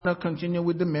to continue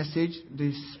with the message,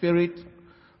 the spirit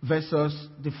versus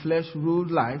the flesh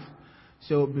ruled life.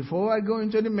 So before I go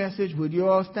into the message, would you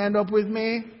all stand up with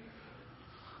me?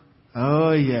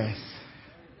 Oh yes.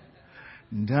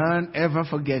 Don't ever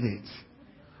forget it.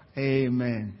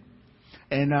 Amen.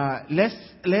 And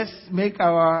let's make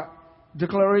our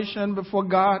declaration before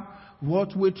God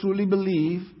what we truly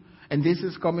believe, and this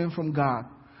is coming from God.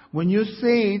 When you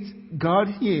say it, God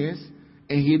hears,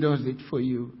 and He does it for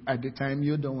you at the time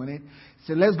you're doing it.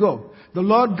 So let's go. The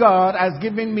Lord God has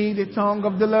given me the tongue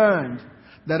of the learned,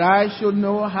 that I should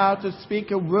know how to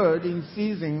speak a word in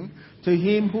season to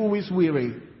him who is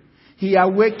weary. He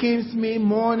awakens me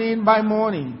morning by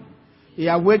morning. He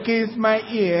awakens my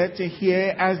ear to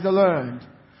hear as the learned.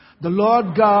 The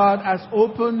Lord God has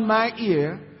opened my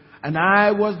ear, and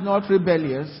I was not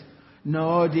rebellious,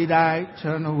 nor did I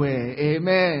turn away.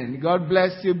 Amen. God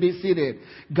bless you. Be seated.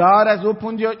 God has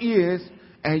opened your ears,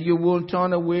 and you won't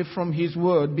turn away from His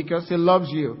word because He loves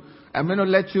you. I'm going to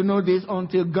let you know this.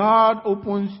 Until God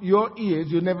opens your ears,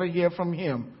 you never hear from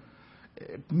Him.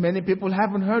 Many people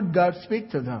haven't heard God speak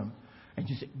to them. And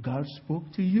you say, God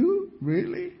spoke to you?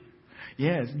 Really?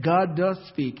 Yes, God does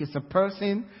speak. It's a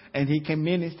person, and He can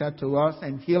minister to us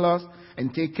and heal us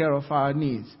and take care of our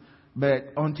needs.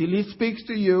 But until He speaks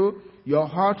to you, your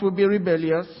heart will be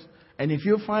rebellious. And if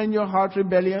you find your heart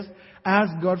rebellious,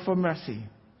 ask God for mercy.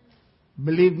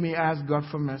 Believe me, ask God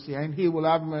for mercy. And He will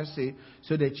have mercy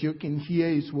so that you can hear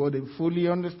His word and fully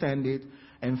understand it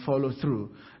and follow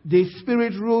through. The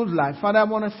Spirit ruled life. Father, I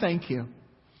want to thank You.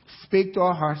 Speak to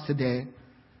our hearts today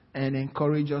and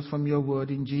encourage us from Your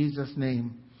word in Jesus'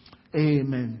 name.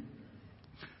 Amen.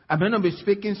 I'm going to be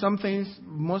speaking some things.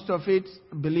 Most of it,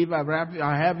 I believe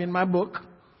I have in my book.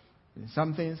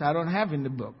 Some things I don't have in the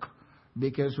book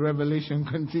because Revelation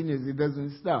continues. It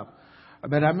doesn't stop.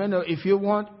 But I'm going to, if you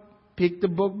want, pick the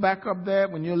book back up there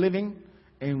when you're living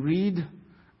and read.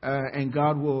 And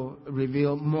God will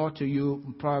reveal more to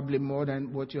you, probably more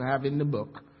than what you have in the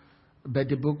book. But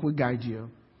the book will guide you.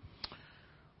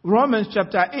 Romans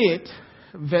chapter 8,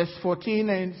 verse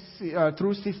 14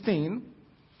 through 16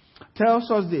 tells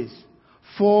us this.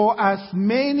 For as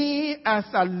many as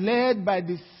are led by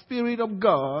the Spirit of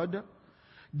God,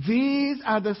 these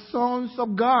are the sons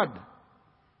of God.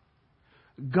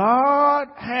 God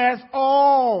has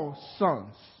all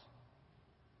sons,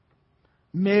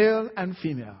 male and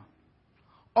female.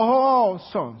 All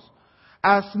sons.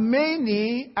 As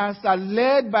many as are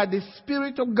led by the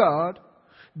Spirit of God,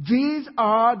 these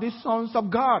are the sons of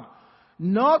God.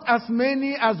 Not as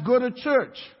many as go to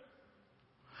church.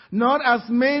 Not as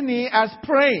many as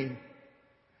pray.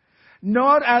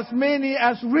 Not as many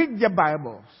as read their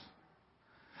Bibles.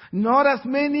 Not as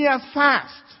many as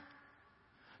fast.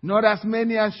 Not as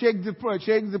many as shake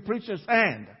the preacher's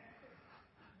hand.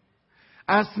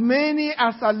 As many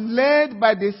as are led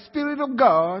by the Spirit of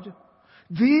God,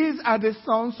 these are the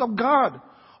sons of God.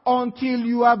 Until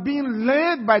you are being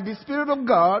led by the Spirit of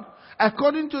God,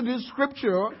 according to this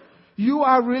scripture, you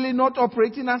are really not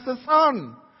operating as a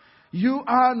son. You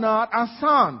are not a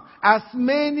son. As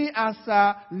many as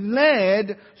are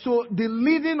led, so the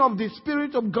leading of the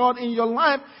Spirit of God in your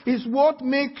life is what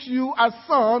makes you a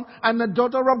son and a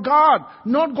daughter of God.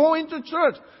 Not going to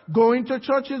church. Going to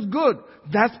church is good.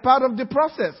 That's part of the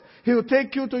process. He'll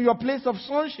take you to your place of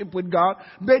sonship with God,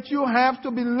 but you have to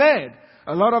be led.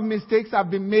 A lot of mistakes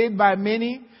have been made by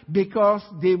many because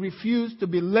they refuse to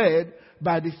be led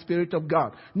by the Spirit of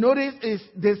God. Notice it's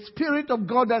the Spirit of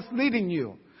God that's leading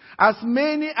you. As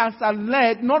many as are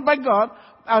led, not by God,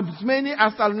 as many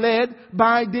as are led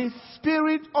by the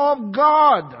Spirit of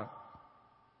God.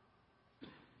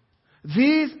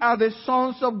 These are the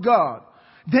sons of God.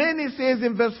 Then it says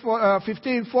in verse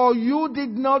 15, for you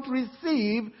did not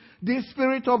receive the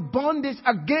spirit of bondage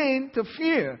again to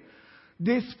fear.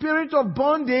 The spirit of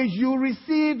bondage you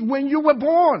received when you were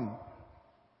born.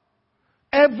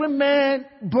 Every man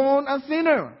born a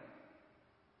sinner.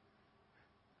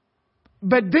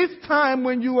 But this time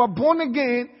when you are born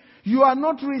again, you are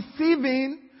not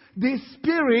receiving the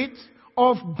spirit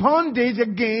of bondage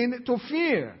again to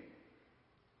fear.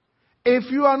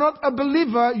 If you are not a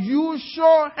believer, you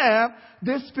sure have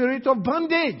the spirit of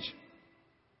bondage.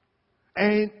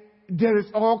 And there is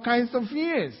all kinds of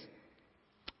fears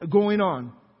going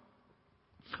on.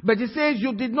 But it says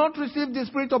you did not receive the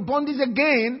spirit of bondage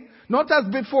again, not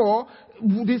as before.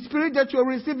 The spirit that you're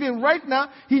receiving right now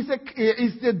is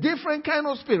a different kind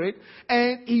of spirit,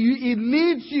 and it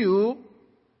leads you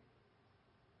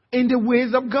in the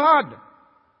ways of God.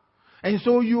 And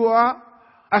so you are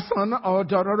a son or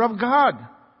daughter of God.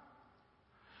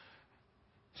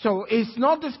 So it's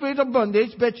not the spirit of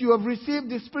bondage, but you have received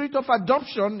the spirit of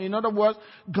adoption. In other words,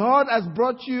 God has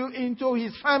brought you into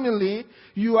His family.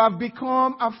 You have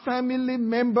become a family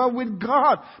member with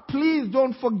God. Please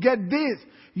don't forget this.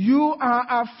 You are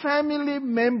a family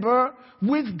member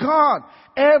with God.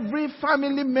 Every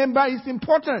family member is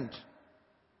important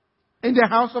in the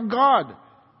house of God.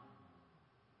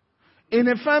 In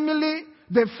a family,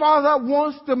 the father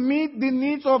wants to meet the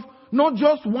needs of not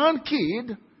just one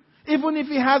kid. Even if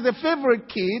he has a favorite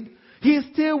kid, he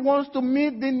still wants to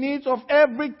meet the needs of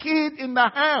every kid in the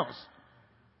house.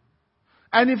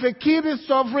 And if a kid is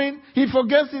suffering, he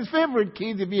forgets his favorite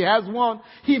kid. If he has one,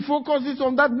 he focuses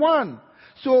on that one.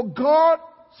 So God's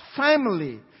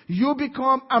family, you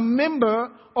become a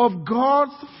member of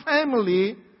God's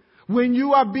family when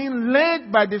you are being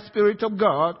led by the Spirit of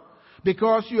God,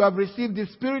 because you have received the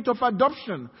spirit of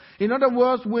adoption. In other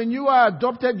words, when you are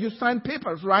adopted, you sign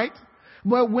papers, right?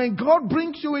 But when God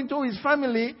brings you into His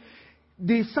family,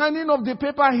 the signing of the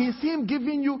paper is Him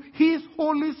giving you His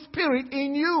Holy Spirit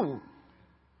in you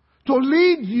to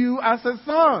lead you as a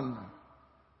son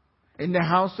in the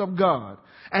house of God.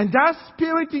 And that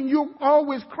spirit in you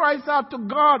always cries out to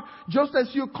God. Just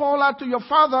as you call out to your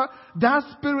Father, that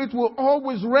spirit will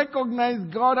always recognize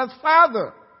God as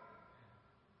Father.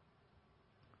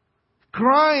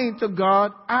 Crying to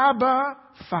God, Abba,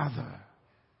 Father.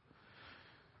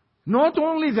 Not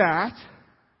only that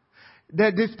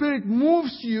the Spirit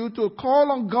moves you to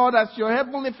call on God as your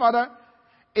Heavenly Father,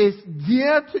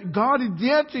 God is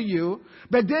dear to you,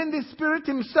 but then the Spirit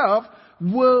Himself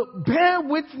will bear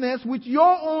witness with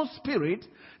your own spirit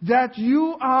that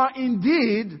you are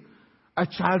indeed a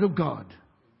child of God.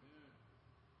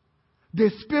 The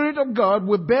Spirit of God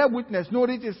will bear witness.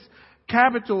 Notice it's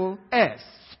capital S,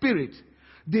 Spirit.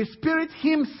 The Spirit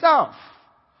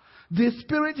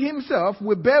Himself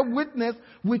will bear witness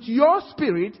with your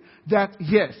spirit that,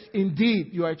 yes, indeed,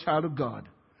 you are a child of God.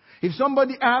 If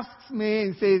somebody asks me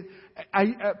and says,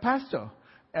 Pastor,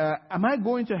 am I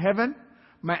going to heaven?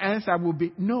 My answer will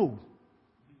be no.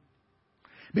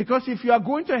 Because if you are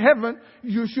going to heaven,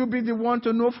 you should be the one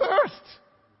to know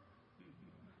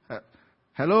first.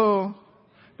 Hello?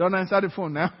 Don't answer the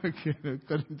phone now.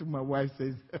 According to my wife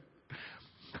says.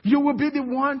 You will be the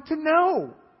one to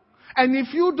know. And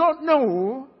if you don't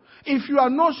know, if you are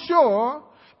not sure,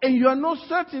 and you are not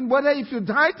certain whether if you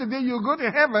die today you'll go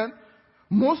to heaven,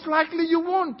 most likely you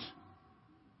won't.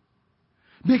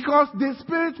 Because the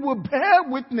Spirit will bear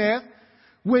witness.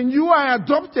 When you are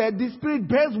adopted, the Spirit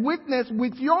bears witness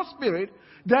with your spirit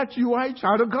that you are a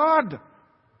child of God.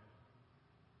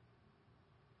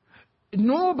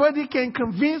 Nobody can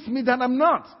convince me that I'm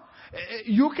not.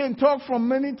 You can talk from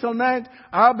morning till night.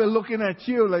 I'll be looking at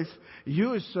you like,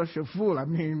 you are such a fool. I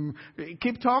mean,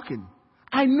 keep talking.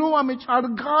 I know I'm a child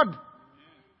of God.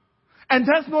 And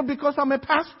that's not because I'm a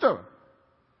pastor.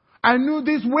 I knew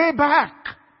this way back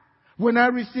when I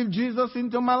received Jesus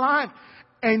into my life.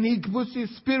 And He puts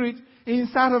His Spirit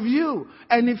inside of you.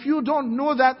 And if you don't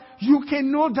know that, you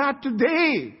can know that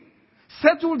today.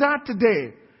 Settle that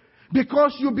today.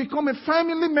 Because you become a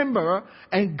family member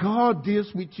and God deals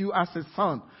with you as a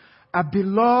son. A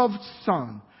beloved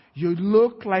son. You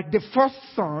look like the first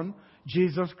son,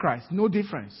 Jesus Christ. No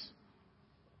difference.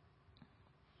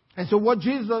 And so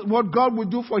what God will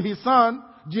do for His son,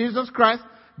 Jesus Christ,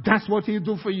 that's what He'll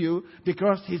do for you,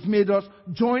 because He's made us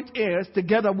joint heirs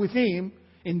together with Him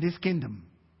in this kingdom.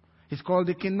 It's called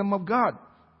the kingdom of God.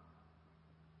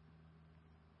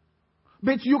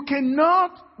 But you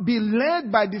cannot be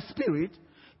led by the Spirit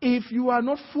if you are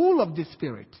not full of the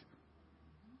Spirit.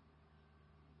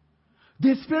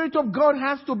 The Spirit of God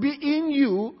has to be in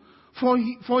you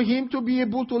for Him to be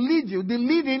able to lead you. The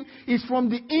leading is from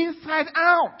the inside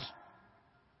out.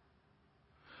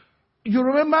 You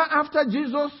remember after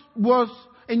Jesus was,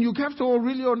 and you have to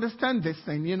really understand this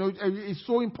thing, it's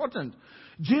so important.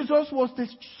 Jesus was the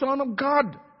Son of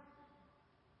God.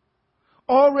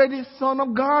 Already Son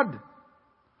of God.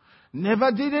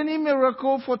 Never did any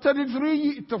miracle for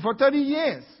 30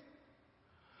 years.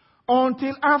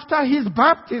 Until after His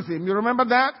baptism. You remember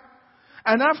that?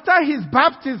 And after His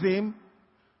baptism,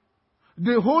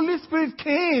 the Holy Spirit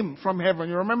came from heaven.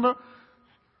 You remember?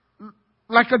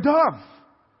 Like a dove.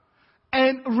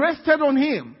 And rested on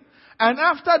Him. And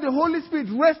after the Holy Spirit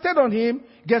rested on Him,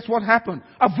 guess what happened?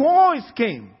 A voice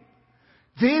came.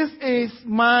 This is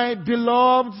my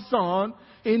beloved Son,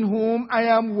 in whom I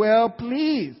am well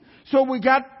pleased. So we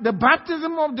got the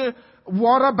baptism of the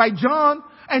water by John,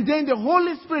 and then the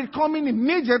Holy Spirit coming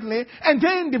immediately, and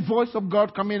then the voice of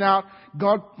God coming out,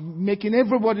 God making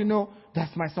everybody know,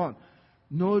 that's my Son.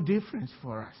 No difference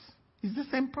for us. It's the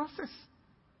same process.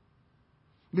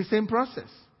 The same process.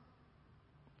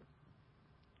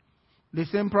 The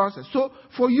same process. So,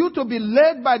 for you to be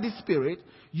led by the Spirit,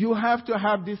 you have to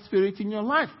have the Spirit in your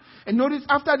life. And notice,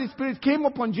 after the Spirit came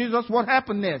upon Jesus, what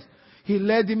happened next? He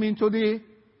led him into the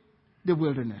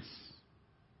wilderness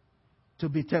to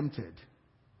be tempted.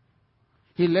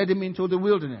 He led him into the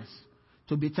wilderness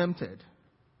to be tempted.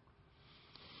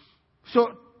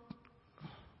 So,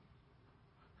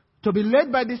 to be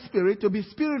led by the Spirit, to be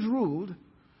Spirit-ruled,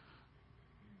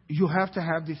 you have to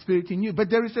have the Spirit in you. But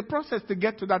there is a process to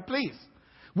get to that place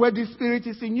where the Spirit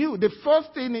is in you. The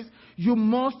first thing is you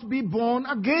must be born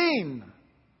again.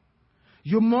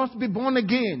 You must be born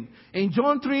again. In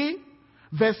John 3,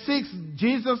 verse 6,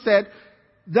 Jesus said,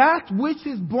 that which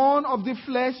is born of the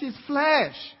flesh is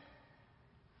flesh.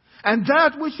 And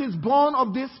that which is born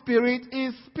of the Spirit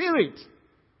is spirit.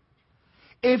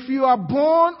 If you are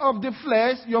born of the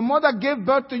flesh, your mother gave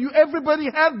birth to you, everybody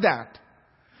had that.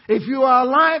 If you are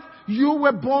alive, you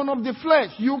were born of the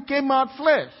flesh. You came out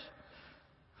flesh.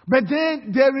 But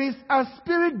then there is a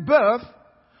spirit birth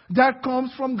that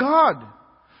comes from God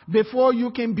before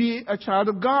you can be a child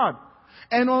of God.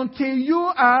 And until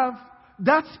you have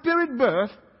that spirit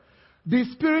birth, the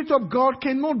Spirit of God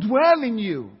cannot dwell in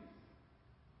you.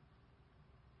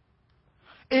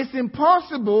 It's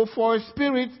impossible for a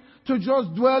spirit to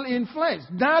just dwell in flesh.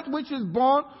 That which is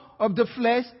born of the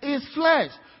flesh is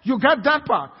flesh. You got that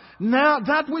part. Now,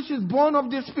 that which is born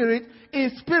of the Spirit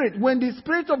is spirit. When the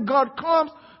Spirit of God comes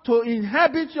to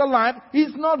inhabit your life,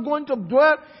 He's not going to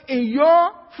dwell in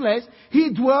your flesh.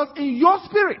 He dwells in your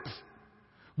spirit,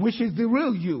 which is the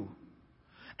real you.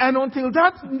 And until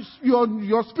that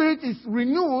your spirit is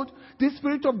renewed, the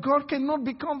Spirit of God cannot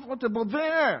be comfortable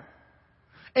there.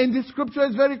 And the scripture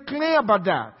is very clear about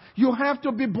that. You have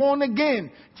to be born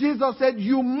again. Jesus said,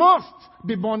 you must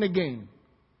be born again.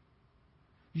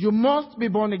 You must be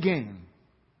born again.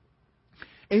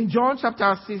 In John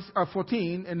chapter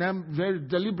 14, and I'm very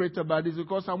deliberate about this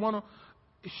because I want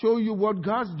to show you what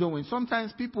God's doing.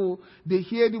 Sometimes people, they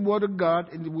hear the word of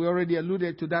God, and we already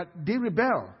alluded to that, they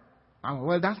rebel.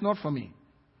 Well, that's not for me.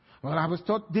 Well, I was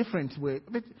taught different way.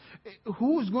 But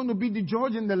who's going to be the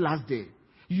judge in the last day?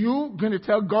 You going to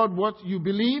tell God what you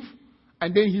believe,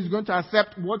 and then He's going to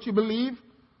accept what you believe?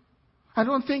 I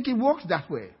don't think it works that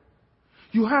way.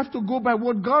 You have to go by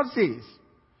what God says.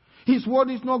 His word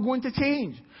is not going to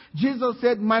change. Jesus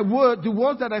said, my word, the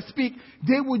words that I speak,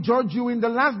 they will judge you in the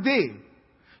last day.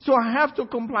 So I have to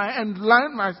comply and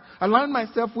align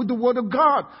myself with the word of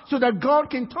God so that God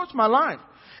can touch my life.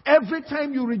 Every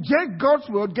time you reject God's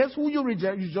word, guess who you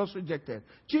reject? You just rejected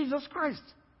Jesus Christ.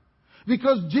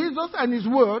 Because Jesus and His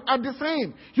word are the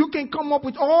same. You can come up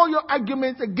with all your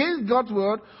arguments against God's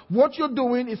word. What you're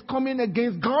doing is coming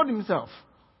against God Himself.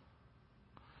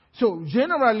 So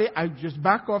generally, I just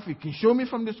back off. You can show me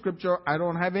from the scripture. I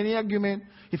don't have any argument.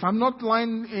 If I'm not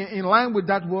in line with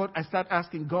that word, I start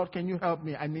asking God, can you help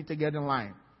me? I need to get in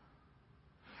line.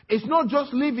 It's not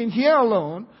just living here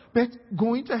alone, but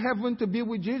going to heaven to be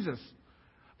with Jesus.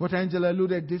 What Angela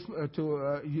alluded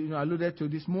to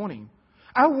this morning.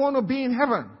 I want to be in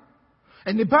heaven.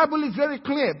 And the Bible is very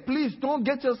clear. Please don't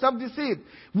get yourself deceived.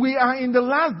 We are in the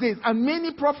last days, and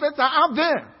many prophets are out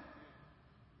there.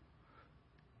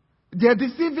 They're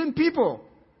deceiving people.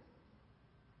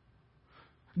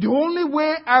 The only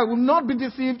way I will not be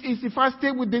deceived is if I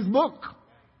stay with this book.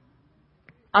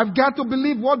 I've got to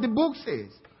believe what the book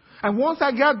says. And once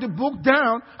I got the book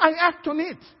down, I act on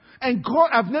it. And God,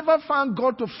 I've never found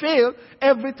God to fail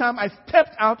every time I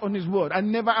stepped out on His word.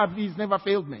 He's never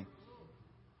failed me.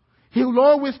 He will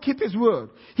always keep His word.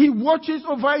 He watches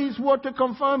over His word to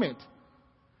confirm it.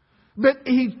 But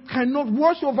He cannot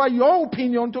watch over your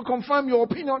opinion to confirm your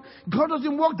opinion. God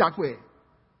doesn't work that way.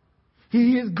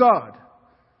 He is God.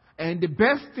 And the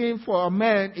best thing for a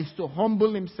man is to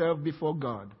humble himself before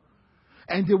God.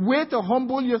 And the way to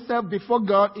humble yourself before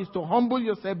God is to humble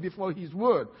yourself before His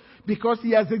word. Because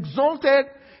He has exalted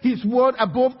His word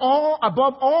above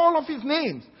all of His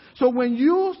names. So when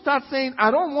you start saying,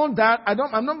 I don't want that,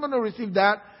 I'm not going to receive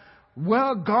that,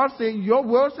 well, God saying, your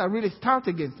words are really stout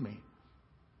against me.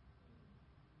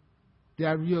 They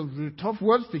are real tough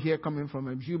words to hear coming from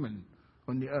a human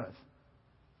on the earth.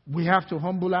 We have to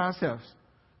humble ourselves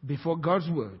before God's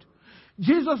word.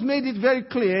 Jesus made it very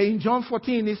clear in John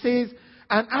 14. He says,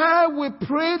 and I will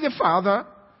pray the Father,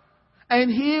 and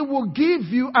He will give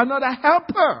you another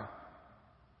helper.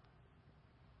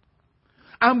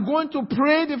 I'm going to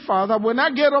pray the Father. When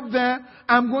I get up there,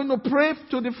 I'm going to pray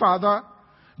to the Father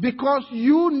because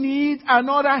you need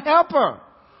another helper.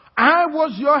 I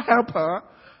was your helper.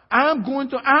 I'm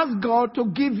going to ask God to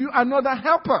give you another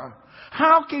helper.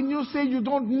 How can you say you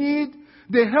don't need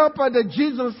the helper that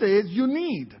Jesus says you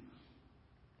need.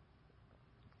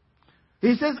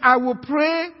 He says, I will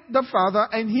pray the Father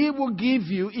and He will give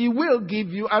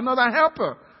you another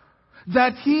helper,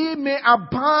 that He may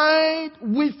abide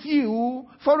with you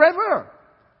forever.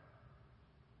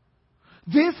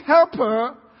 This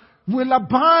helper will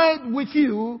abide with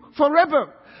you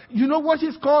forever. You know what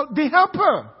is called? The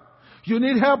helper. You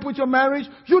need help with your marriage?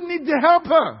 You need the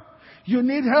helper. You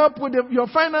need help with your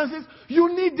finances?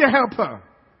 You need the helper.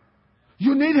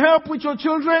 You need help with your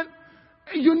children?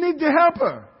 You need the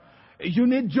helper. You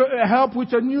need help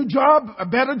with a new job, a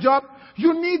better job?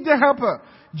 You need the helper.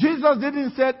 Jesus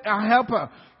didn't say a helper.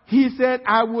 He said,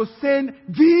 I will send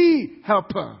the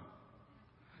helper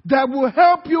that will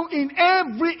help you in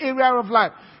every area of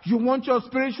life. You want your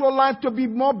spiritual life to be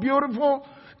more beautiful?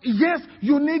 Yes,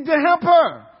 you need the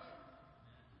helper.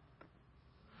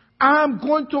 I'm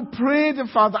going to pray the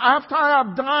Father. After I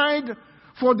have died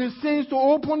for the saints to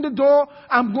open the door,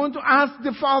 I'm going to ask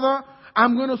the Father,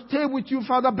 I'm going to stay with you,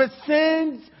 Father, but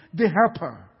send the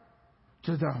helper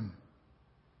to them.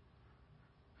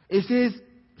 It says,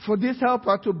 for this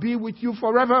helper to be with you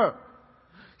forever.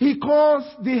 He calls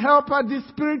the helper the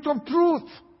Spirit of truth.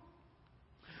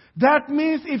 That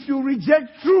means if you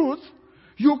reject truth,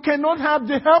 you cannot have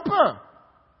the helper.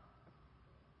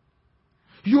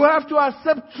 You have to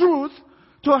accept truth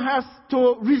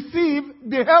to receive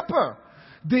the helper.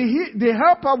 The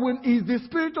helper is the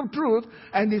Spirit of truth,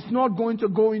 and it's not going to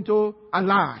go into a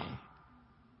lie.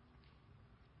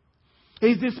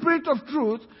 It's the Spirit of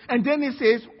truth, and then it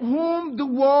says, whom the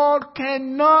world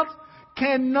cannot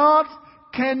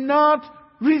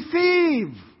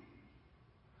receive.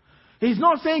 He's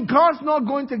not saying God's not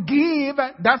going to give.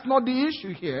 That's not the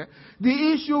issue here.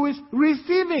 The issue is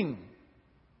receiving.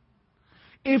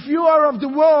 If you are of the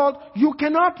world, you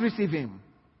cannot receive Him.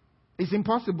 It's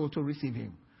impossible to receive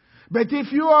Him. But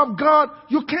if you are of God,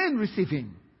 you can receive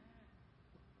Him.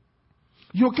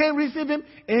 You can receive Him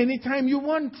anytime you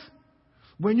want.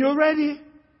 When you're ready,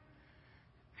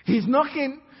 He's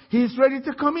knocking. He's ready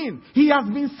to come in. He has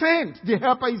been sent. The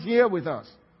helper is here with us.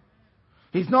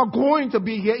 He's not going to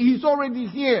be here. He's already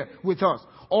here with us.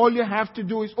 All you have to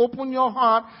do is open your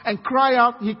heart and cry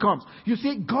out, He comes. You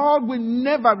see, God will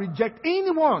never reject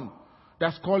anyone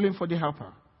that's calling for the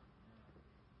helper.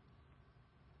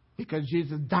 Because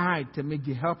Jesus died to make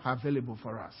the help available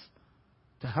for us.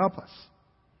 To help us.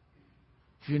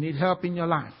 If you need help in your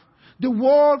life. The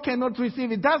world cannot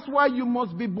receive it. That's why you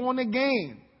must be born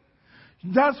again.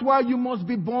 That's why you must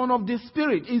be born of the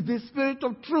Spirit. It's the Spirit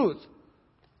of truth.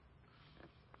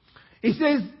 It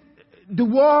says, the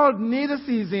world neither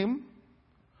sees Him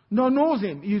nor knows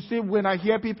Him. You see, when I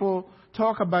hear people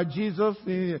talk about Jesus,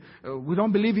 we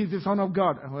don't believe He's the Son of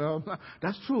God. Well,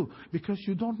 that's true, because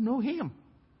you don't know Him.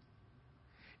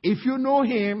 If you know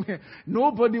Him,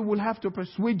 nobody will have to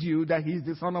persuade you that He's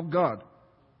the Son of God.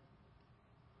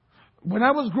 When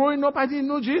I was growing up, I didn't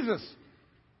know Jesus.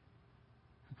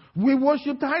 We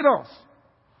worshipped idols.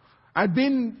 I've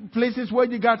been places where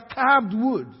you got carved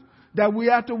wood that we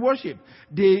had to worship.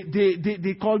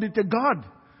 They called it a god.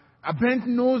 A bent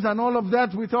nose and all of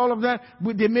that, with all of that,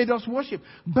 they made us worship.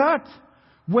 But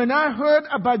when I heard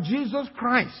about Jesus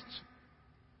Christ,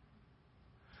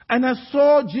 and I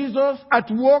saw Jesus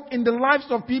at work in the lives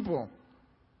of people,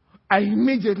 I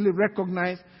immediately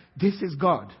recognized this is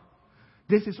God.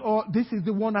 This is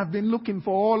the one I've been looking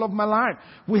for all of my life.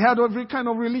 We had every kind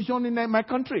of religion in my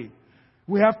country.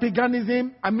 We have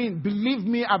paganism. I mean, believe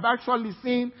me, I've actually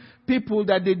seen people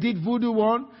that they did voodoo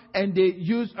on, and they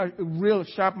used a real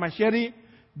sharp machete.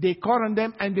 They cut on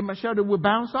them, and the machete would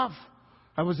bounce off.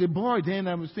 I was a boy then.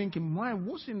 I was thinking,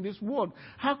 what's in this world?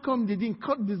 How come they didn't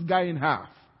cut this guy in half?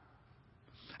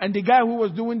 And the guy who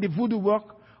was doing the voodoo work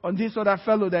on this other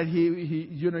fellow that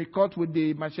he caught with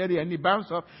the machete and he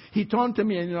bounced off, he turned to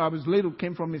me, and I was little,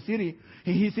 came from a city,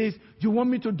 and he says, do you want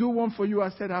me to do one for you?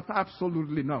 I said,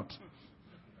 absolutely not.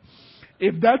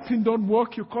 If that thing don't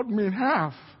work, you cut me in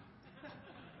half.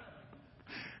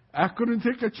 I couldn't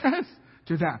take a chance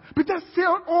to that. But that's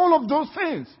still all of those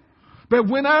things. But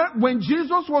when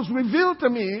Jesus was revealed to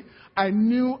me, I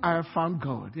knew I had found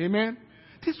God. Amen?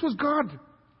 This was God.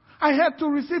 I had to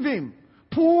receive Him.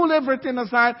 Pull everything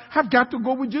aside. I've got to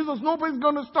go with Jesus. Nobody's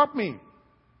going to stop me.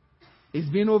 It's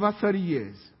been over 30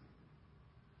 years.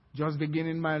 Just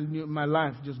beginning my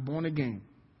life, just born again.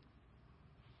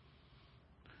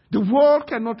 The world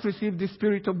cannot receive the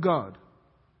Spirit of God.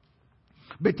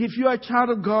 But if you are a child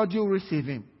of God, you'll receive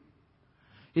Him.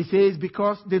 He says,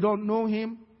 because they don't know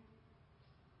Him,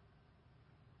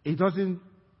 they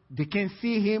can't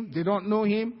see Him, they don't know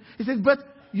Him. He says, but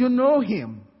you know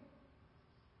Him.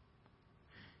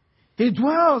 He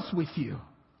dwells with you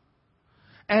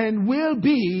and will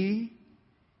be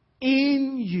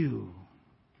in you.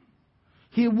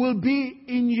 He will be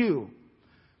in you.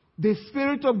 The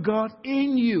Spirit of God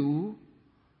in you,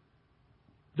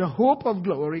 the hope of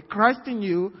glory, Christ in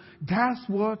you, that's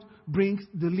what brings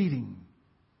the leading.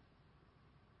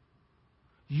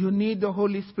 You need the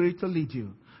Holy Spirit to lead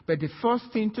you. But the first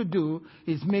thing to do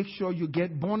is make sure you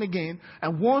get born again.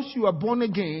 And once you are born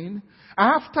again,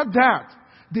 after that,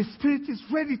 the Spirit is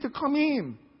ready to come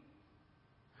in.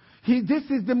 This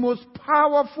is the most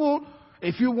powerful,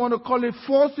 if you want to call it,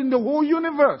 force in the whole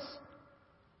universe.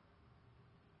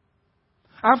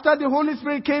 After the Holy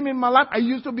Spirit came in my life, I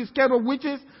used to be scared of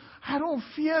witches. I don't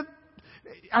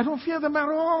fear them at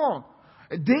all.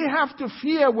 They have to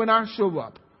fear when I show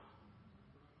up.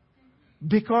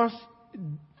 Because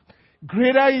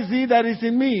greater is He that is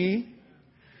in me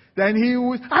than he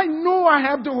who is. I know I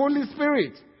have the Holy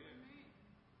Spirit.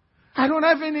 I don't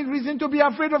have any reason to be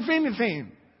afraid of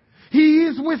anything. He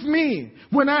is with me.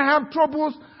 When I have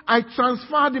troubles, I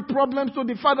transfer the problems to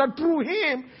the Father through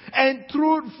Him. And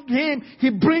through Him, He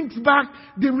brings back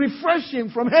the refreshing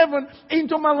from heaven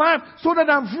into my life so that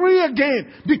I'm free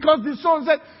again. Because the Son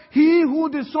said, He who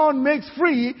the Son makes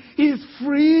free is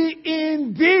free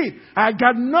indeed. I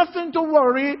got nothing to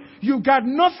worry. You got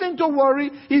nothing to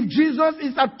worry if Jesus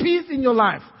is at peace in your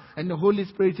life and the Holy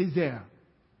Spirit is there.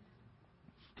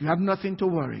 You have nothing to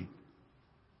worry.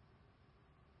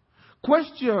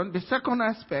 Question, the second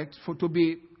aspect for to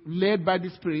be led by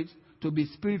the Spirit, to be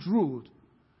Spirit ruled.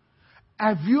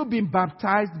 Have you been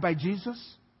baptized by Jesus?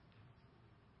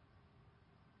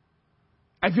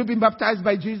 Have you been baptized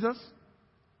by Jesus?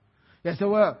 Yes,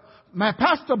 well, my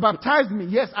pastor baptized me.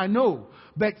 Yes, I know.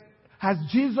 But has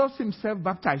Jesus Himself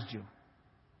baptized you?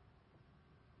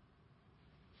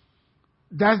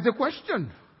 That's the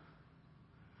question.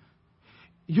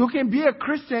 You can be a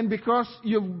Christian because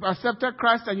you've accepted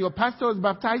Christ and your pastor has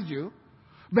baptized you.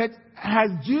 But has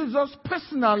Jesus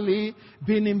personally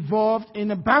been involved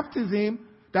in a baptism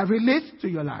that relates to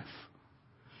your life?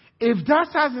 If that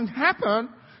hasn't happened,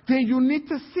 then you need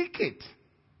to seek it.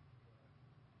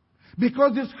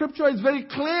 Because the scripture is very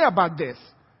clear about this.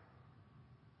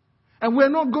 And we're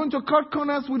not going to cut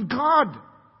corners with God.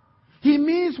 He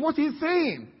means what He's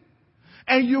saying.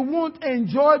 And you won't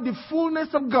enjoy the fullness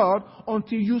of God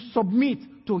until you submit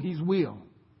to His will.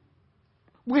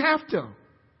 We have to.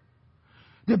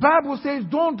 The Bible says,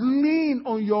 don't lean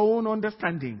on your own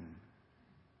understanding.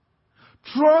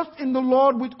 Trust in the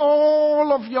Lord with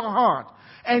all of your heart.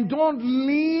 And don't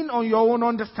lean on your own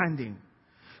understanding.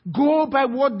 Go by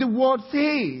what the Word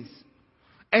says.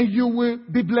 And you will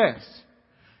be blessed.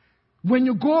 When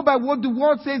you go by what the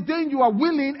Word says, then you are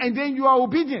willing and then you are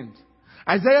obedient.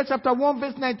 Isaiah chapter 1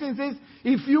 verse 19 says,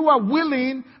 if you are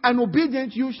willing and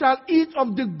obedient, you shall eat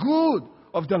of the good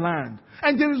of the land.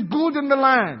 And there is good in the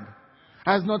land.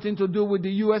 Has nothing to do with the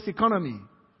U.S. economy.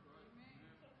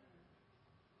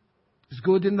 It's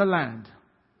good in the land.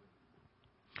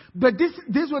 But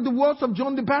these were the words of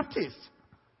John the Baptist.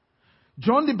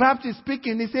 John the Baptist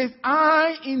speaking, he says,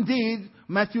 I indeed,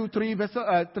 Matthew 3 verse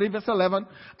 11,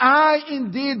 I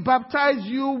indeed baptize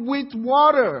you with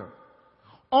water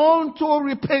unto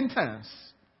repentance.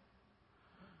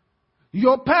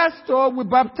 Your pastor will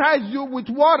baptize you with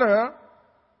water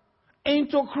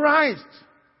into Christ.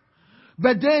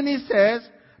 But then he says,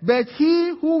 but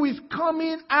he who is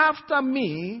coming after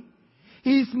me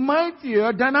is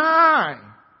mightier than I.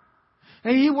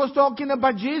 And he was talking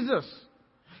about Jesus.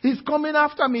 He's coming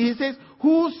after me. He says,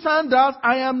 whose sandals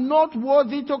I am not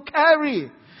worthy to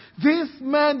carry. This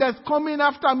man that's coming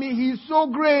after me, he's so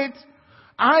great.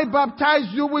 I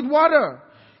baptize you with water.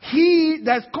 He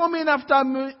that's coming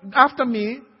after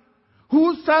me,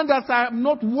 whose sandals I am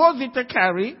not worthy to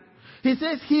carry, he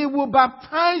says he will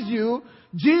baptize you.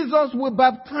 Jesus will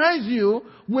baptize you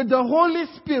with the Holy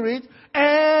Spirit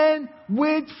and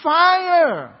with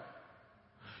fire.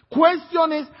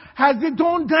 Question is, has He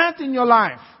done that in your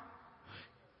life?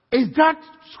 Is that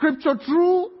scripture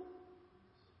true?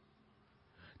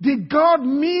 Did God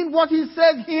mean what He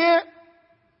said here?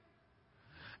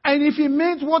 And if He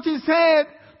meant what He said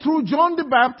through John the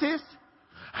Baptist,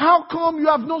 how come you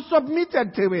have not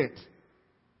submitted to it?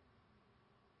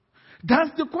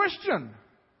 That's the question.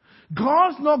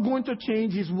 God's not going to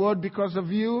change His word because of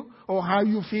you or how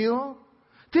you feel.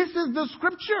 This is the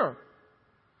scripture.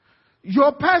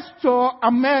 Your pastor,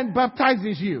 a man,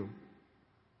 baptizes you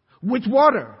with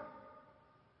water.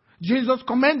 Jesus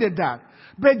commanded that.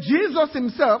 But Jesus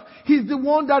Himself, He's the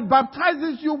one that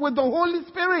baptizes you with the Holy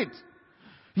Spirit.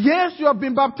 Yes, you have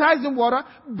been baptized in water,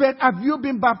 but have you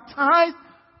been baptized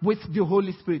with the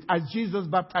Holy Spirit as Jesus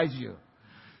baptized you.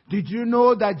 Did you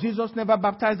know that Jesus never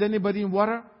baptized anybody in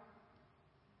water?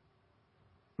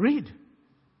 Read.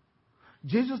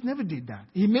 Jesus never did that.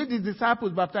 He made his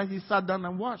disciples baptize. He sat down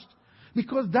and washed.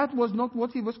 Because that was not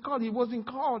what he was called. He wasn't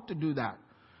called to do that.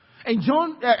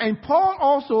 And Paul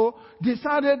also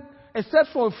decided, except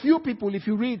for a few people, if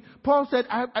you read, Paul said,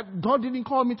 God didn't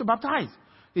call me to baptize.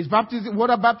 Is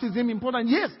water baptism important?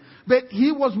 Yes. But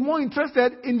he was more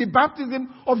interested in the baptism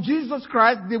of Jesus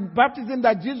Christ, the baptism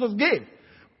that Jesus gave.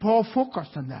 Paul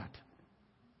focused on that.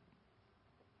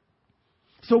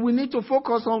 So we need to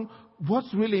focus on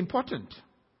what's really important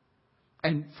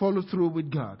and follow through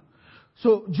with God.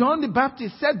 So John the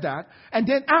Baptist said that, and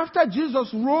then after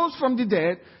Jesus rose from the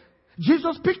dead,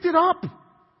 Jesus picked it up.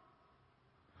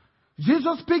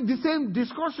 Jesus picked the same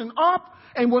discussion up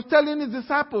and was telling his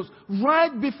disciples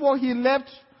right before he left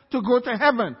to go to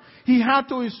heaven. He had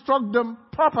to instruct them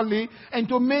properly and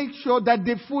to make sure that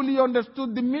they fully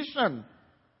understood the mission.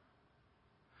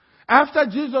 After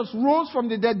Jesus rose from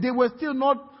the dead, they were still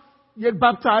not yet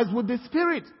baptized with the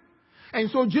Spirit. And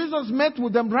so Jesus met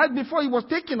with them right before he was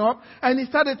taken up, and he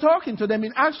started talking to them.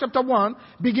 In Acts chapter 1,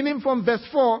 beginning from verse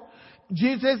 4,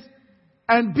 Jesus,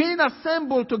 and being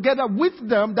assembled together with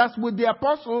them, that's with the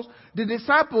apostles, the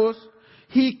disciples,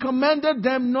 he commanded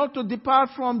them not to depart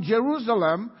from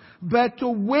Jerusalem, but to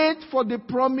wait for the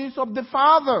promise of the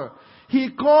Father.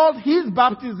 He called his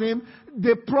baptism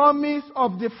the promise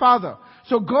of the Father.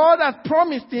 So God had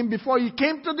promised him before he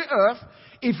came to the earth,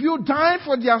 if you die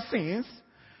for their sins,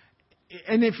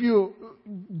 and if you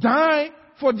die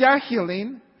for their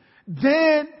healing,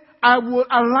 then I will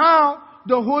allow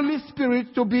the Holy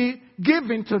Spirit to be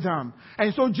given to them.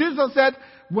 And so Jesus said,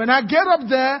 when I get up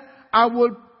there, I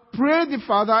will pray the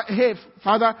Father, hey,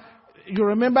 Father, you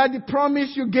remember the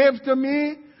promise you gave to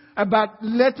me about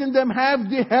letting them have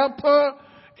the helper?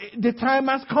 The time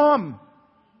has come.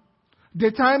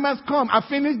 The time has come. I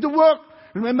finished the work.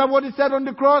 Remember what he said on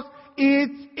the cross?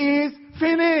 It is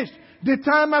finished. The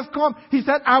time has come. He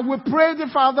said, I will pray the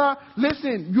Father.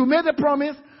 Listen, you made a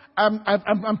promise.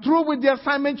 I'm through with the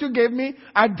assignment you gave me.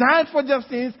 I died for their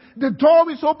sins. The door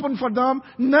is open for them.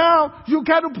 Now you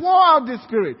got to pour out the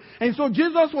Spirit. And so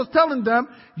Jesus was telling them,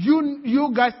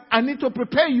 you guys, I need to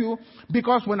prepare you,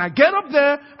 because when I get up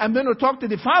there, I'm going to talk to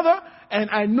the Father, and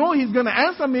I know he's going to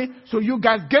answer me. So you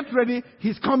guys get ready.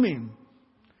 He's coming.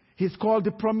 He's called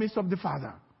the promise of the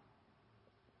Father.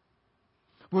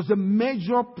 It was a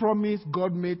major promise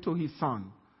God made to his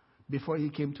Son before he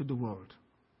came to the world.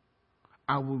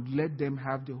 I will let them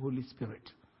have the Holy Spirit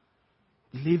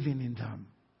living in them.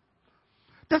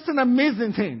 That's an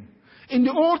amazing thing. In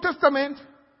the Old Testament,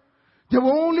 there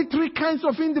were only 3 kinds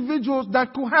of individuals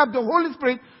that could have the Holy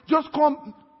Spirit just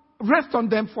come rest on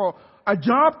them for a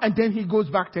job, and then he goes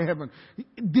back to heaven.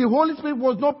 The Holy Spirit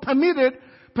was not permitted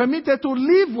to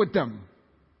live with them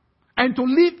and to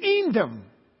live in them.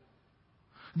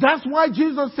 That's why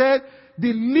Jesus said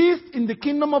the least in the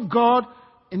kingdom of God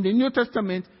in the New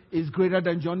Testament is greater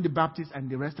than John the Baptist and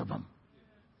the rest of them.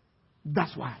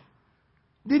 That's why.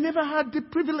 They never had the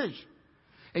privilege.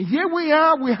 And here we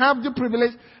are, we have the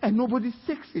privilege, and nobody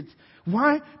seeks it.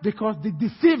 Why? Because the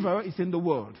deceiver is in the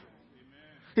world.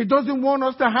 He doesn't want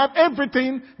us to have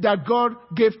everything that God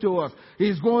gave to us.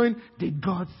 He's going, did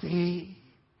God say?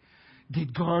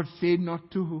 Did God say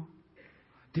not to?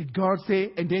 Did God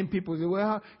say? And then people say,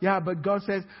 well, yeah, but God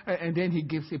says, and then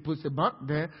he puts a but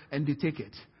there, and they take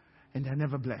it. And they're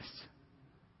never blessed.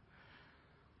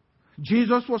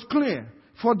 Jesus was clear.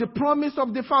 For the promise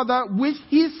of the Father, which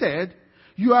he said,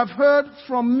 you have heard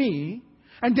from me.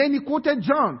 And then he quoted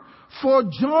John. For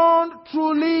John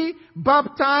truly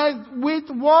baptized with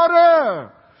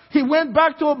water. He went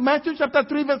back to Matthew chapter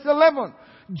 3 verse 11.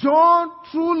 John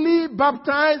truly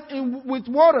baptized with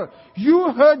water.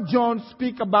 You heard John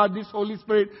speak about this Holy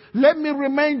Spirit. Let me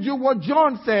remind you what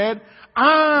John said.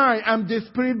 I am the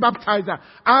Spirit baptizer.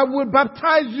 I will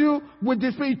baptize you with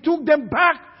the Spirit. He took them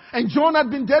back. And John had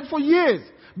been dead for years.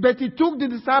 But he took the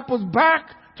disciples back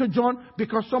to John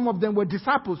because some of them were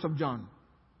disciples of John.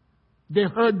 They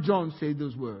heard John say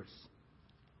those words.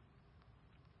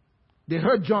 They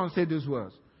heard John say those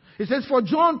words. It says, for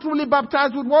John truly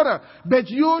baptized with water, but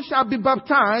you shall be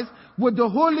baptized with the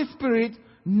Holy Spirit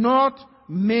not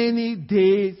many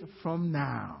days from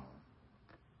now.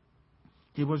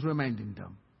 He was reminding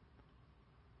them.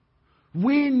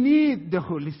 We need the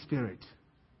Holy Spirit.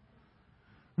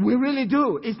 We really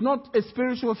do. It's not a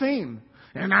spiritual thing.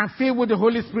 And I'm filled with the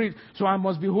Holy Spirit, so I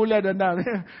must be holier than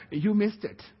that. You missed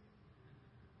it.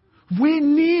 We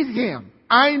need Him.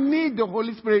 I need the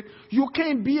Holy Spirit. You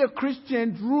can't be a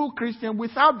Christian, true Christian,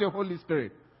 without the Holy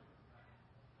Spirit.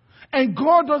 And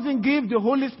God doesn't give the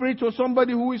Holy Spirit to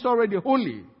somebody who is already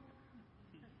holy.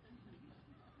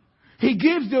 He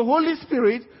gives the Holy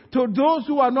Spirit to those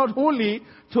who are not holy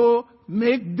to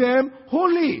make them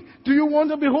holy. Do you want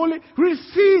to be holy?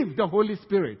 Receive the Holy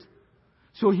Spirit.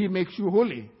 So He makes you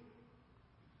holy.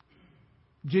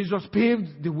 Jesus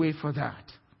paved the way for that.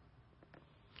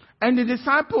 And the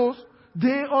disciples,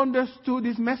 they understood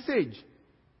His message.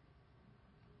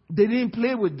 They didn't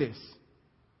play with this.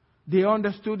 They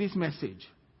understood His message.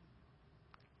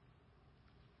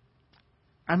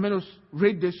 I'm going to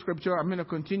read this scripture. I'm going to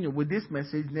continue with this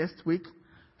message next week.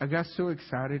 I got so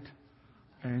excited.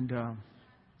 And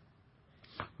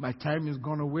my time is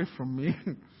gone away from me.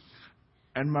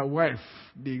 And my wife,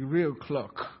 the real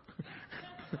clock,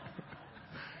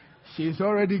 she's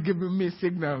already giving me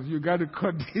signals. You got to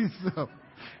cut this up.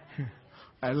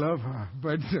 I love her.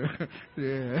 But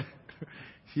yeah,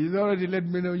 she's already let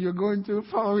me know you're going to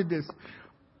follow this.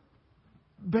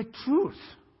 But truth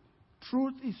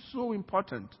is so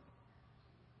important.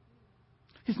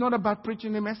 It's not about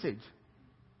preaching a message.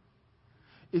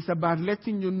 It's about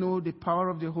letting you know the power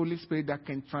of the Holy Spirit that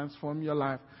can transform your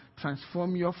life,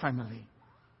 transform your family,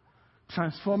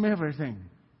 transform everything.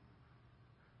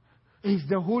 It's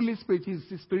the Holy Spirit, it's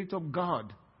the Spirit of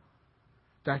God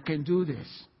that can do this.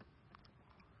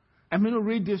 I'm going to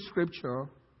read this scripture,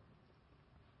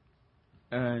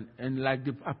 and like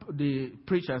the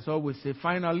preachers always say,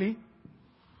 finally,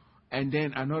 and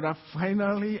then another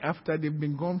finally after they've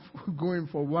been going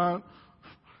for a while.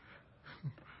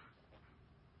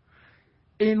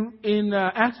 In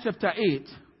Acts chapter 8,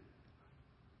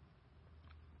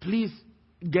 please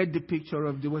get the picture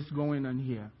of what's going on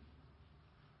here.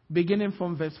 Beginning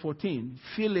from verse 14,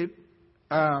 Philip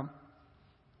had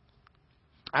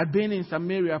been in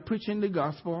Samaria preaching the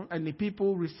gospel, and the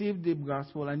people received the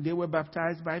gospel, and they were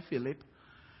baptized by Philip.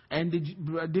 And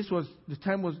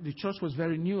the church was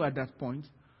very new at that point,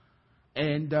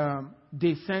 and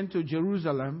they sent to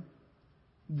Jerusalem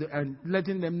and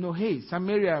letting them know, hey,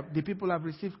 Samaria, the people have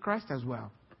received Christ as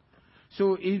well.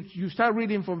 So if you start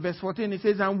reading from verse 14, it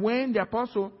says, and when the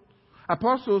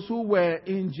apostles who were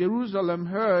in Jerusalem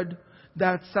heard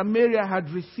that Samaria had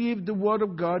received the word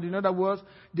of God, in other words,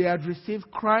 they had received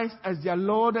Christ as their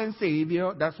Lord and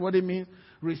Savior. That's what it means.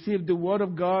 Received the word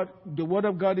of God. The word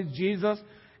of God is Jesus.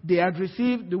 They had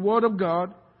received the word of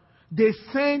God. They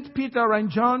sent Peter and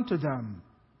John to them,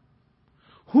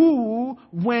 who,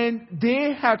 when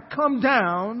they had come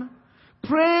down,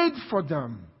 prayed for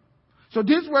them. So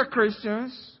these were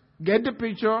Christians. Get the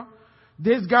picture.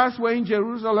 These guys were in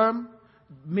Jerusalem,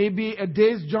 maybe a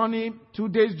day's journey, 2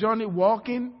 days' journey,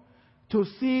 walking to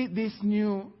see these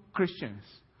new Christians.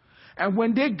 And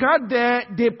when they got there,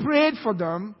 they prayed for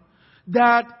them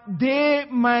that they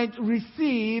might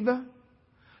receive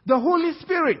the Holy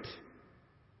Spirit.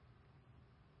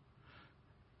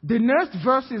 The next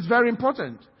verse is very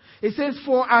important. It says,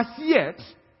 for as yet,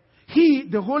 He,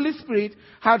 the Holy Spirit,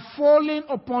 had fallen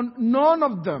upon none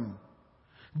of them.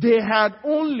 They had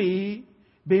only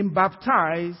been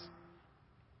baptized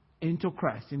into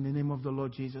Christ in the name of the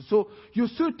Lord Jesus. So you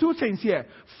see two things here.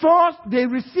 First, they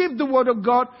received the word of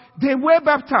God. They were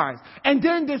baptized. And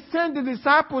then they sent the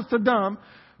disciples to them.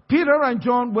 Peter and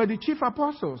John were the chief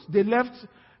apostles. They left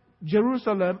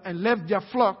Jerusalem and left their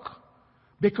flock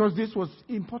because this was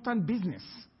important business.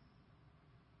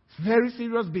 Very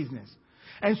serious business.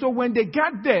 And so when they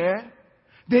got there,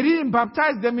 they didn't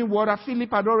baptize them in water. Philip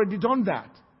had already done that.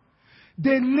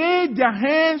 They laid their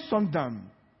hands on them.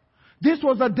 This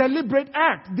was a deliberate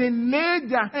act. They laid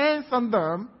their hands on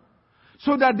them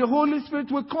so that the Holy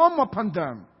Spirit will come upon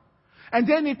them. And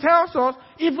then it tells us,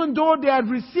 even though they had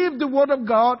received the word of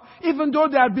God, even though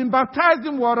they had been baptized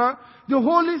in water, the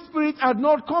Holy Spirit had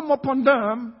not come upon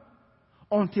them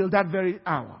until that very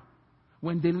hour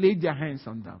when they laid their hands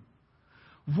on them.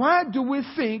 Why do we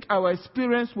think our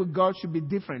experience with God should be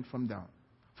different from them,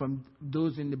 from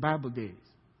those in the Bible days?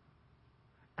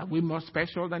 Are we more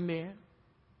special than they are?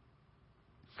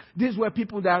 These were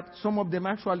people that some of them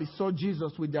actually saw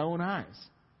Jesus with their own eyes.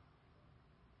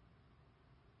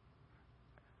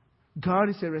 God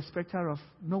is a respecter of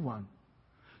no one.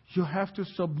 You have to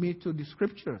submit to the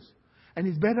scriptures. And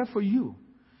it's better for you.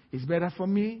 It's better for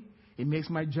me. It makes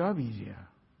my job easier.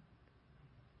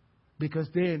 Because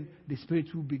then the Spirit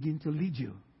will begin to lead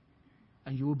you.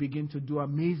 And you will begin to do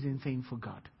amazing things for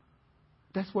God.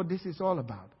 That's what this is all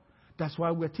about. That's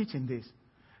why we're teaching this.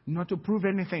 Not to prove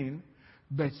anything,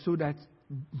 but so that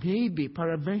maybe,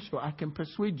 peradventure, I can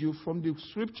persuade you from the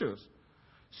scriptures.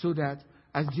 So that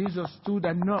as Jesus stood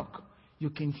and knocked, you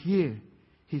can hear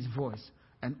His voice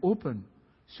and open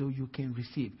so you can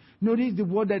receive. Notice the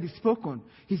word that is spoken.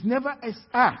 He's never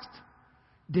asked,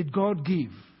 did God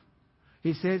give?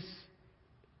 He says,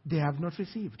 they have not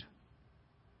received.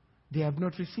 They have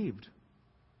not received.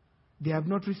 They have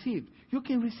not received. You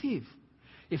can receive.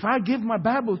 If I give my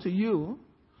Bible to you,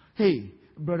 hey,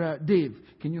 Brother Dave,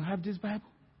 can you have this Bible?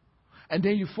 And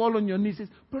then you fall on your knees and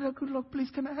say, Brother Goodluck, please,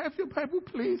 can I have your Bible,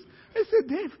 please? I said,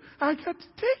 Dave, I got to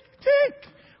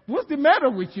take. What's the matter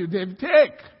with you, Dave?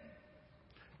 Take.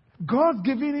 God's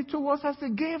giving it to us as a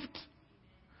gift.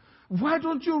 Why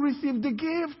don't you receive the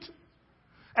gift?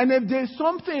 And if there's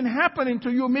something happening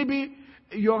to you, maybe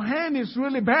your hand is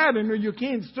really bad and you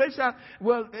can't stretch out,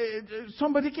 well,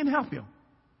 somebody can help you.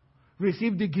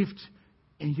 Receive the gift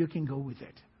and you can go with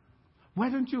it. Why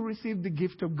don't you receive the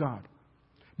gift of God?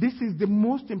 This is the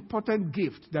most important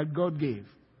gift that God gave.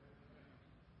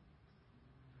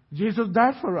 Jesus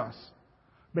died for us.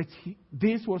 But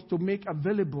this was to make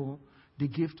available the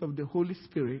gift of the Holy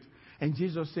Spirit. And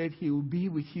Jesus said He will be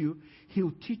with you. He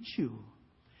will teach you.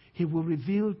 He will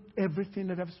reveal everything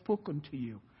that I've spoken to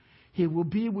you. He will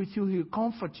be with you. He will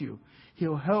comfort you.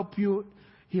 He'll help you.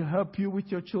 He'll help you with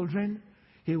your children.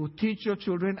 He will teach your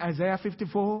children. Isaiah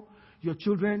 54. Your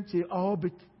children will all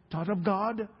be taught of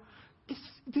God.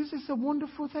 This is a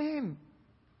wonderful thing.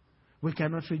 We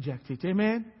cannot reject it.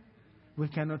 Amen? We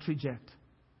cannot reject.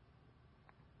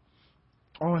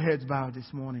 All heads bowed this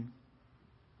morning.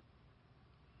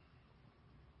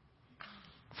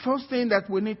 First thing that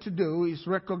we need to do is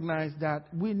recognize that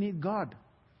we need God.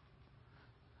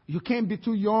 You can't be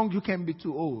too young, you can't be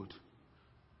too old.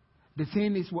 The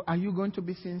thing is, are you going to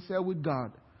be sincere with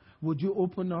God? Would you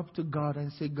open up to God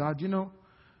and say, God,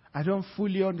 I don't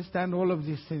fully understand all of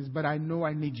these things, but I know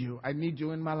I need you. I need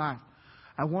you in my life.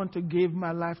 I want to give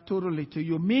my life totally to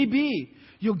you. Maybe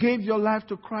you gave your life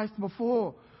to Christ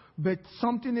before, but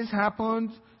something has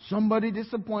happened, somebody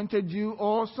disappointed you,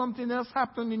 or something else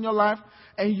happened in your life,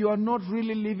 and you are not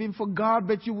really living for God,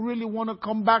 but you really want to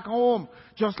come back home,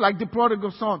 just like the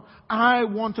prodigal son. I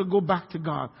want to go back to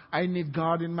God. I need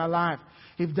God in my life.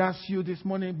 If that's you this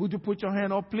morning, would you put your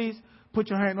hand up, please? Put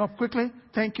your hand up quickly.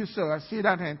 Thank you, sir. I see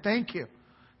that hand. Thank you.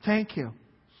 Thank you.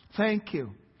 Thank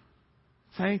you.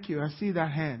 Thank you. I see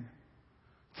that hand.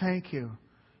 Thank you.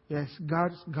 Yes,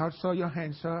 God saw your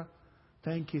hand, sir.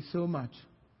 Thank you so much.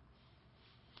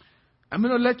 I'm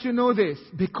going to let you know this.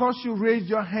 Because you raised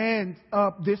your hand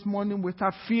up this morning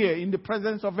without fear in the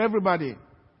presence of everybody,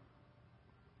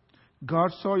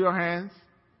 God saw your hands.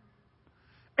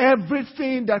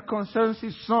 Everything that concerns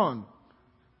His Son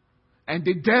and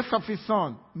the death of His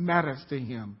Son matters to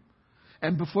Him.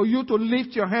 And before you to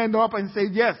lift your hand up and say,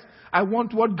 yes, I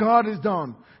want what God has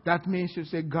done, that means you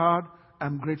say, God,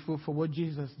 I'm grateful for what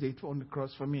Jesus did on the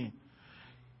cross for me.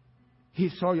 He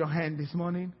saw your hand this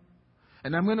morning.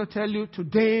 And I'm going to tell you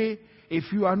today,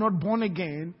 if you are not born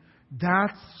again,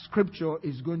 that scripture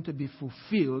is going to be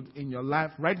fulfilled in your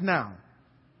life right now.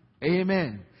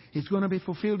 Amen. It's going to be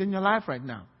fulfilled in your life right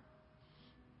now.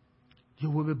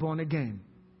 You will be born again.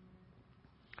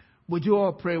 Would you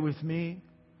all pray with me?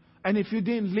 And if you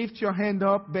didn't lift your hand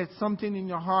up, but something in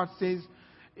your heart says,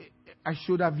 I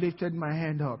should have lifted my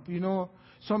hand up.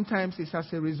 Sometimes it's as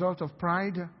a result of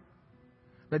pride.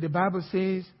 But the Bible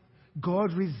says,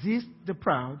 God resists the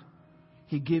proud.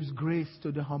 He gives grace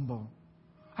to the humble.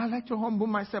 I like to humble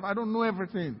myself. I don't know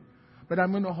everything. But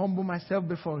I'm going to humble myself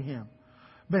before Him.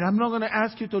 But I'm not going to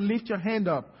ask you to lift your hand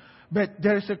up. But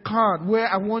there's a card where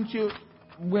I want you,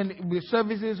 when the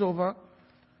service is over,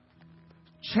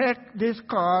 check this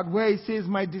card where it says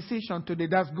my decision today.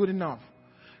 That's good enough.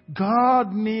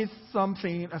 God needs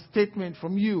something, a statement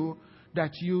from you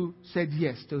that you said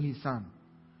yes to His Son.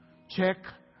 Check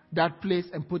that place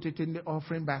and put it in the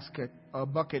offering basket or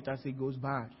bucket as it goes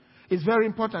by. It's very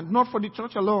important, not for the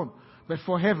church alone, but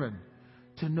for heaven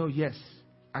to know, yes,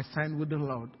 I signed with the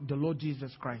Lord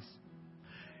Jesus Christ.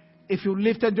 If you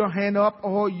lifted your hand up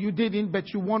or you didn't,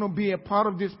 but you want to be a part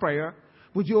of this prayer,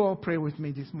 would you all pray with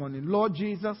me this morning? Lord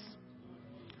Jesus,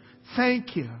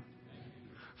 thank you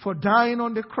for dying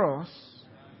on the cross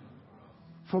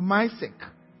for my sake.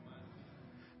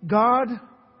 God,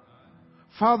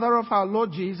 Father of our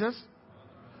Lord Jesus,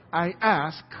 I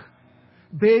ask,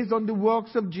 based on the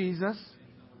works of Jesus,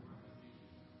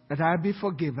 that I be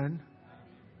forgiven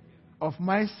of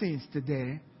my sins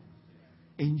today,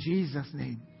 in Jesus'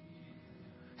 name.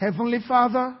 Heavenly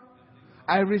Father,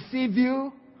 I receive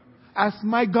you as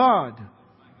my God.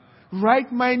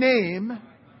 Write my name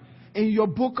in your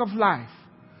book of life.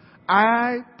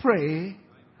 I pray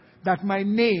that my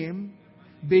name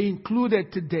be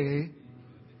included today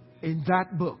in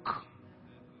that book.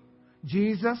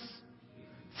 Jesus,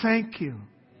 thank you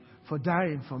for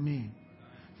dying for me.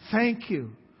 Thank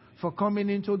you for coming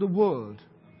into the world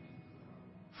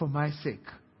for my sake.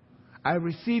 I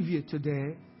receive you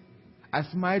today as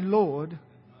my Lord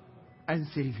and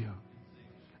Savior.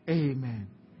 Amen.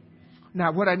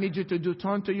 Now, what I need you to do,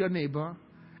 turn to your neighbor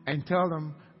and tell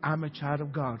them, I'm a child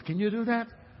of God. Can you do that?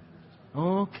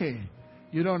 Okay.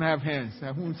 You don't have hands.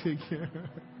 I won't take care.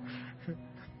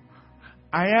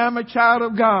 I am a child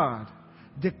of God.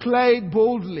 Declare it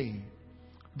boldly.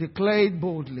 Declare it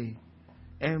boldly.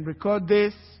 And record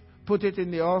this. Put it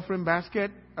in the offering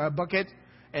bucket.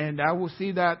 And I will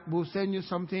see that. We'll send you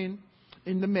something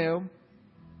in the mail.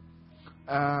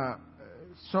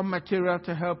 Some material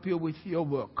to help you with your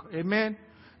work. Amen.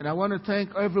 And I want to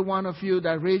thank every one of you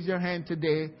that raised your hand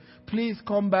today. Please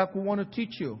come back. We want to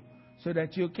teach you so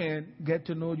that you can get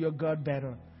to know your God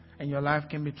better and your life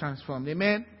can be transformed.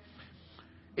 Amen.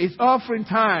 It's offering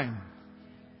time.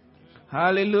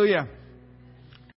 Hallelujah.